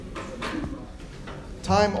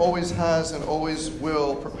Time always has and always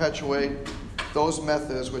will perpetuate those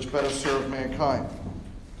methods which better serve mankind.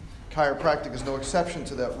 Chiropractic is no exception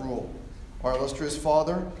to that rule. Our illustrious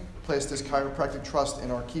father placed his chiropractic trust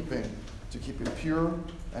in our keeping to keep it pure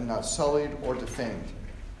and not sullied or defamed.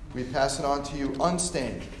 We pass it on to you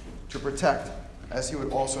unstained to protect, as he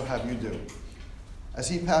would also have you do. As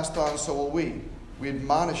he passed on, so will we. We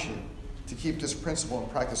admonish you to keep this principle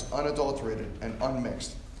and practice unadulterated and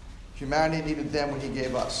unmixed. Humanity needed then what he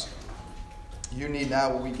gave us. You need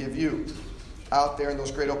now what we give you. Out there in those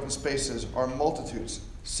great open spaces are multitudes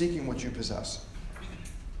seeking what you possess.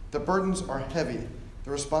 The burdens are heavy, the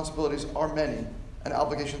responsibilities are many, and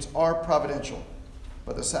obligations are providential.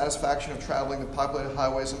 But the satisfaction of traveling the populated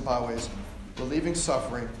highways and byways, relieving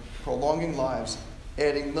suffering, prolonging lives,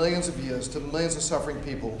 adding millions of years to millions of suffering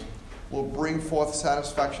people, will bring forth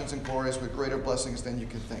satisfactions and glories with greater blessings than you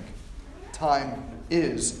can think. Time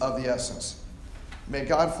is of the essence. May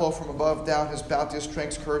God flow from above down his bounteous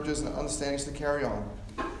strengths, courages, and understandings to carry on.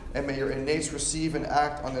 And may your innates receive and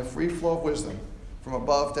act on the free flow of wisdom from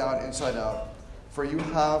above down, inside out. For you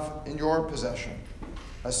have in your possession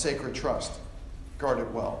a sacred trust. Guard it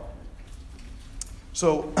well.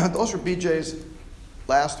 So those were BJ's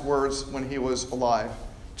last words when he was alive.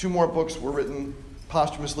 2 more books were written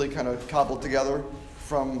posthumously, kind of cobbled together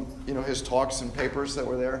from his talks and papers that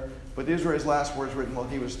were there. But these were his last words written while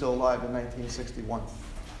he was still alive in 1961.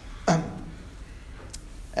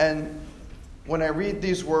 And when I read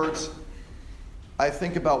these words, I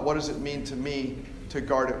think about what does it mean to me to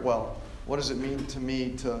guard it well? What does it mean to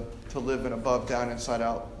me to live an above, down, inside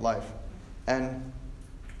out life? And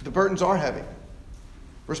the burdens are heavy.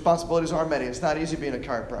 Responsibilities are many. It's not easy being a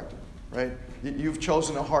chiropractor, right? You've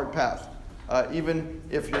chosen a hard path. Even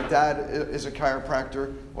if your dad is a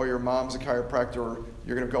chiropractor or your mom's a chiropractor or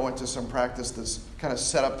you're going to go into some practice that's kind of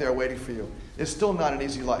set up there waiting for you, it's still not an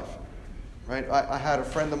easy life, right? I had a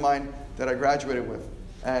friend of mine that I graduated with,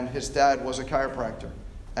 and his dad was a chiropractor.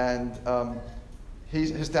 And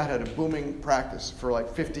his dad had a booming practice for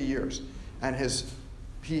like 50 years. And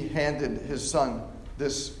he handed his son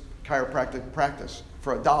this chiropractic practice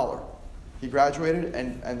for $1. He graduated,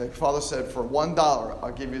 and the father said, for $1,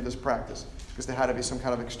 I'll give you this practice. Because there had to be some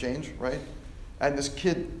kind of exchange, right? And this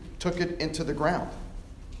kid took it into the ground.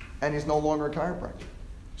 And he's no longer a chiropractor.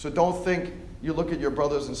 So don't think you look at your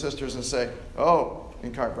brothers and sisters and say, oh,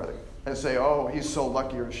 in chiropractic, and say, oh, he's so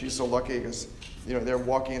lucky or she's so lucky because they're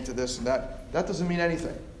walking into this and that. That doesn't mean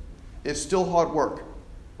anything. It's still hard work,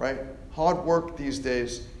 right? Hard work these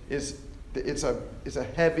days it's a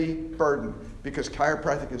heavy burden because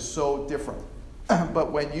chiropractic is so different.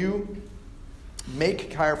 But when you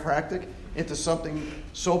make chiropractic into something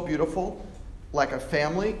so beautiful, like a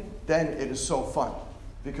family, then it is so fun.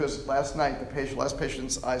 Because last night, last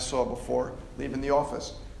patients I saw before leaving the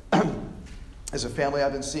office, is a family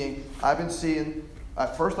I've been seeing.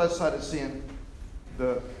 At first I started seeing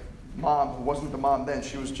the mom, who wasn't the mom then,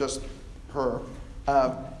 she was just her.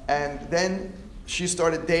 And then she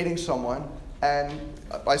started dating someone, and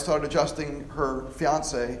I started adjusting her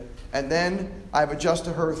fiance, and then I've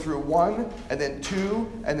adjusted her through 1, and then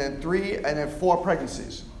 2, and then 3, and then 4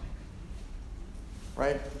 pregnancies.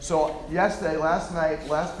 Right? So last night,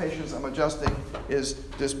 last patients I'm adjusting is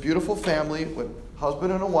this beautiful family with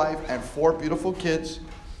husband and a wife and 4 beautiful kids.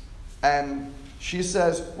 And she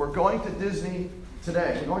says, we're going to Disney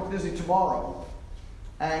today. We're going to Disney tomorrow.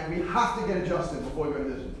 And we have to get adjusted before we go to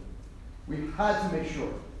Disney. We had to make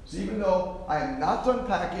sure. So even though I am not done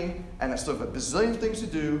packing and I still have a bazillion things to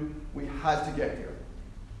do, we had to get here.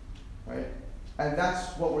 Right? And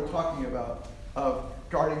that's what we're talking about, of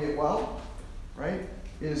guarding it well. Right,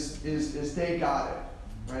 is they got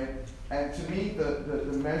it, right? And to me,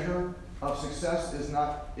 the measure of success is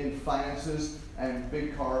not in finances and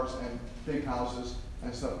big cars and big houses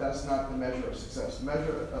and stuff. That's not the measure of success. The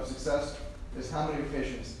measure of success is how many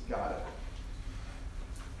patients got it.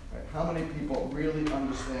 Right? How many people really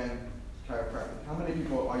understand chiropractic? How many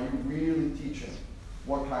people are you really teaching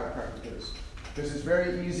what chiropractic is? Because it's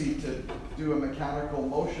very easy to do a mechanical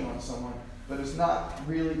motion on someone, but it's not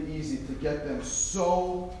really easy to get them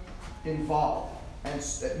so involved and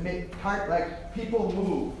make like people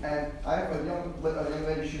move. And I have a young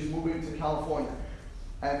lady. She's moving to California,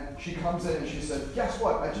 and she comes in and she said, "Guess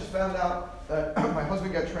what? I just found out that my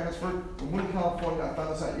husband got transferred. We're moving to California. I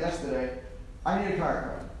found this out yesterday. I need a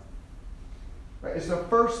chiropractor." Right? It's the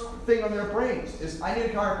first thing on their brains is, "I need a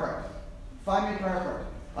chiropractor. Find me a chiropractor."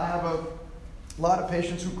 I have a lot of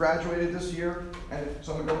patients who graduated this year, and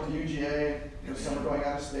some are going to UGA, some are going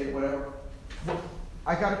out of state, whatever.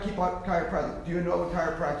 I got to keep on chiropractic. Do you know a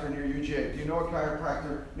chiropractor near UGA? Do you know a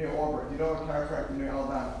chiropractor near Auburn? Do you know a chiropractor near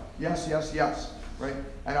Alabama? Yes, yes, yes. Right?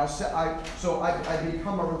 And I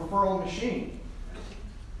become a referral machine.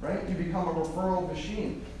 Right? You become a referral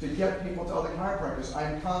machine to get people to other chiropractors.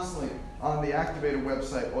 I'm constantly on the Activator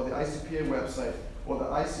website or the ICPA website or the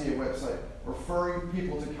ICA website referring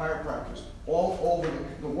people to chiropractors all over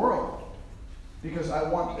the world, because I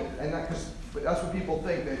want it. And that's what people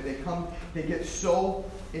think. They get so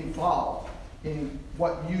involved in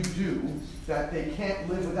what you do that they can't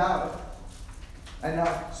live without it. And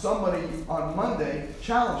now somebody on Monday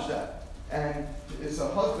challenged that, and it's a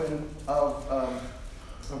husband of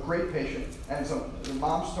a great patient, and so the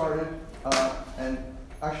mom started, and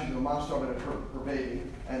actually the mom started at her baby,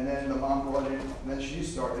 and then the mom brought in, and then she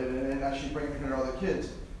started, and then now she's bringing in her other kids.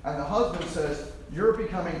 And the husband says, you're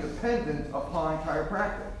becoming dependent upon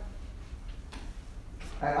chiropractic.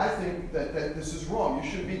 And I think that this is wrong. You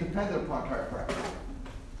shouldn't be dependent upon chiropractic.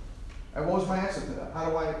 And what was my answer to that? How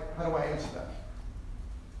do I answer that?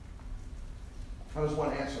 How does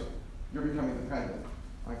one answer? You're becoming dependent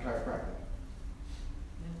on chiropractic.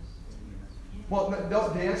 Well, no,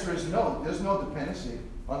 the answer is no. There's no dependency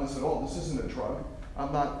on this at all. This isn't a drug.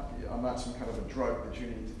 I'm not some kind of a drug that you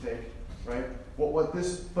need to take, right?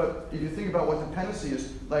 But if you think about what dependency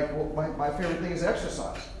is, like, well, my favorite thing is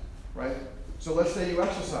exercise, right? So let's say you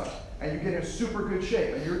exercise and you get in super good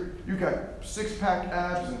shape, and you got six-pack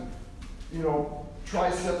abs and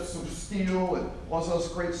triceps of steel and all this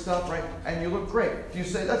great stuff, right? And you look great. Do you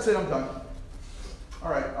say, that's it, I'm done? All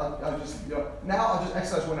right, I'll just now I'll just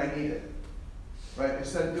exercise when I need it, right?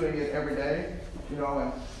 Instead of doing it every day,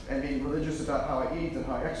 and being religious about how I eat and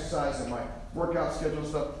how I exercise and my workout schedule and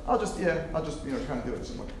stuff. I'll just kind of do it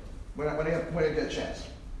somewhere when I get a chance,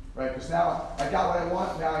 right? Because now I got what I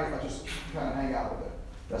want. Now I just kind of hang out with it.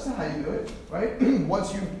 That's not how you do it, right?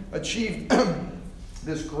 Once you achieve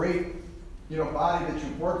this great, body that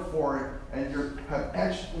you've worked for, and you have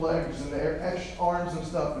etched legs and etched arms and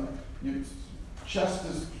stuff, and your chest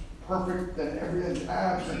is perfect and everything,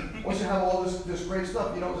 abs, and once you have all this great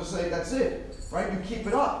stuff, you don't just say that's it, right? You keep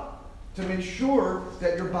it up to make sure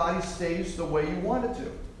that your body stays the way you want it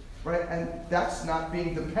to, right? And that's not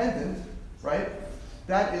being dependent, right?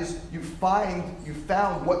 That is, you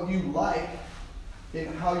found what you like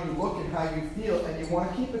in how you look and how you feel, and you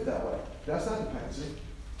want to keep it that way. That's not dependency,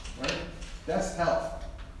 right? That's health.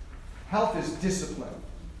 Health is discipline,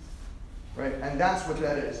 right? And that's what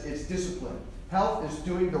that is. It's discipline. Health is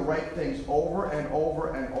doing the right things over and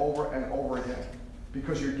over and over and over again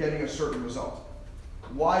because you're getting a certain result.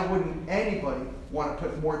 Why wouldn't anybody want to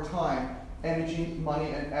put more time, energy,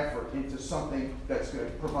 money, and effort into something that's going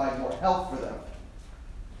to provide more health for them,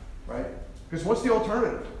 right? Because what's the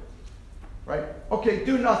alternative, right? Okay,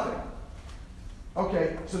 do nothing.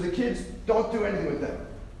 Okay, so the kids, don't do anything with them.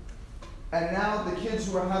 And now the kids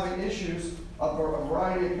who are having issues of a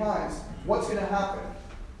variety of kinds, what's going to happen,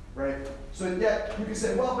 right? So yet you can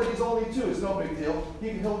say, well, but he's only 2. It's no big deal.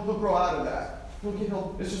 He'll grow out of that.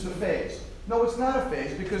 It's just a phase. No, it's not a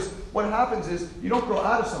phase, because what happens is you don't grow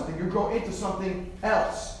out of something. You grow into something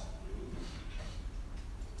else,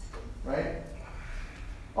 right?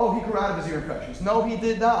 Oh, he grew out of his ear infections. No, he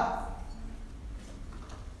did not.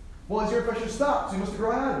 Well, his ear infection stopped, so he must have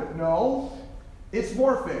grown out of it. No, it's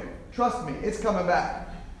morphing. Trust me, it's coming back.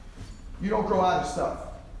 You don't grow out of stuff,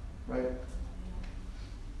 right?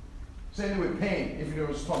 Same thing with pain. If you were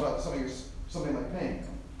just talking about something like pain.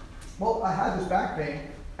 Well, I had this back pain,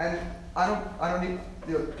 and I don't need.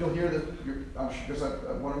 You'll hear that. I'm sure, because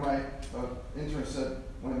one of my interns said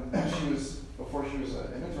before she was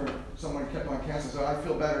an intern, someone kept on cancer. So I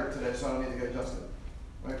feel better today, so I don't need to get adjusted,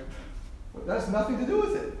 right? But that has nothing to do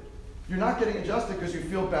with it. You're not getting adjusted because you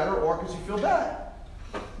feel better or because you feel bad.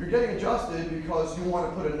 You're getting adjusted because you want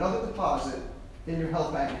to put another deposit in your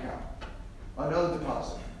health bank account. Another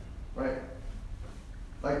deposit, right?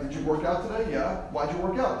 Like, did you work out today? Yeah. Why'd you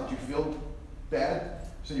work out? Did you feel bad?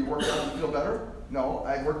 So you worked out to feel better? No,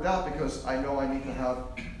 I worked out because I know I need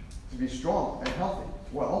to be strong and healthy.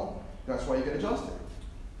 Well, that's why you get adjusted.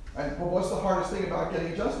 But what's the hardest thing about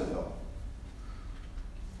getting adjusted, though?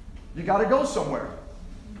 You got to go somewhere,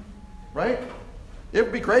 right? It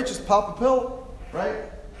would be great, just pop a pill, right?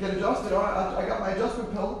 Get adjusted. I got my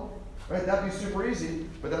adjustment pill, right? That'd be super easy,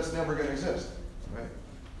 but that's never going to exist, right?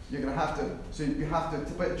 You're going to have to. So you have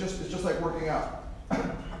to. But it's just like working out.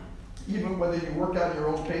 Even whether you work out in your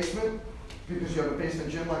own basement, because you have a basement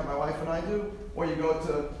gym like my wife and I do, or you go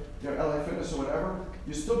to LA Fitness or whatever,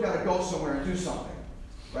 you still got to go somewhere and do something,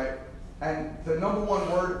 right? And the number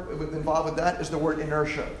one word involved with that is the word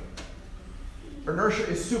inertia. Inertia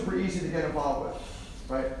is super easy to get involved with.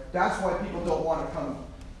 right? That's why people don't want to come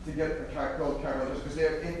to get a chiropractor, because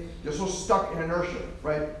they're so stuck in inertia,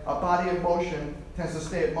 right? A body in motion tends to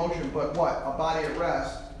stay in motion, but what? A body at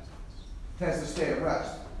rest tends to stay at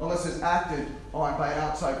rest, unless it's acted on by an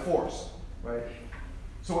outside force, right?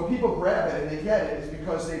 So when people grab it and they get it, it's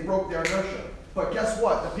because they broke their inertia. But guess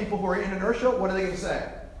what? The people who are in inertia, what are they going to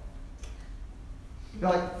say? They're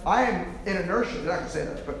like, I am in inertia. They're not going to say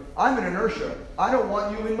that, but I'm in inertia. I don't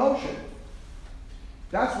want you in motion.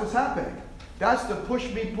 That's what's happening. That's the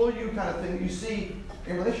push me, pull you kind of thing you see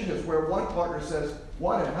in relationships where one partner says,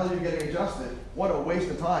 why the hell are you getting adjusted? What a waste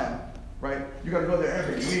of time, right? You got to go there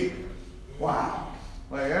every week. Wow.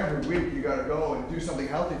 Like every week you got to go and do something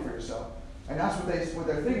healthy for yourself. And that's what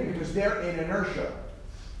they're thinking, because they're in inertia,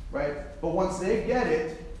 right? But once they get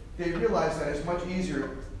it, they realize that it's much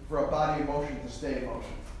easier for a body in motion to stay in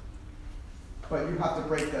motion. But you have to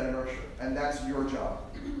break that inertia, and that's your job.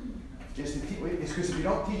 It's because if you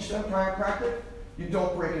don't teach them chiropractic, you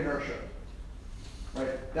don't break inertia.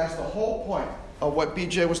 Right? That's the whole point of what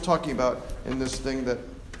BJ was talking about in this thing that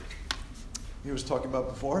he was talking about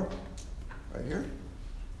before. Right here.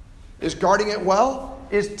 Is guarding it well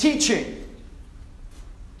is teaching.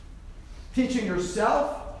 Teaching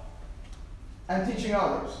yourself and teaching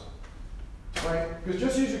others. Right? Because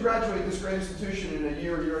just because you graduate this great institution in a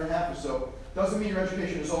year and a half or so, doesn't mean your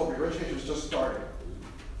education is over. Your education is just starting.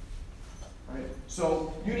 Right?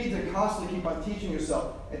 So you need to constantly keep on teaching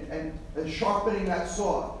yourself and sharpening that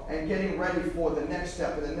saw and getting ready for the next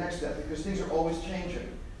step and the next step, because things are always changing.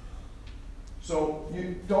 So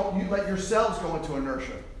you let yourselves go into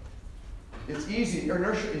inertia. It's easy.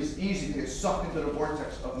 Inertia is easy to get sucked into the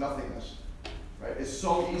vortex of nothingness. Right? It's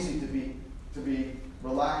so easy to be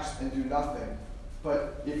relaxed and do nothing.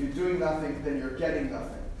 But if you're doing nothing, then you're getting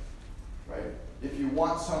nothing. Right? If you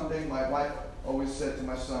want something, my wife always said to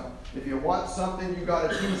my son, if you want something, you got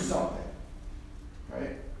to do something.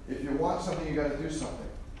 Right? If you want something, you got to do something.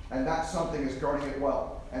 And that something is guarding it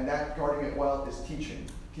well. And that guarding it well is teaching.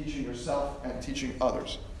 Teaching yourself and teaching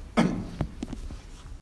others.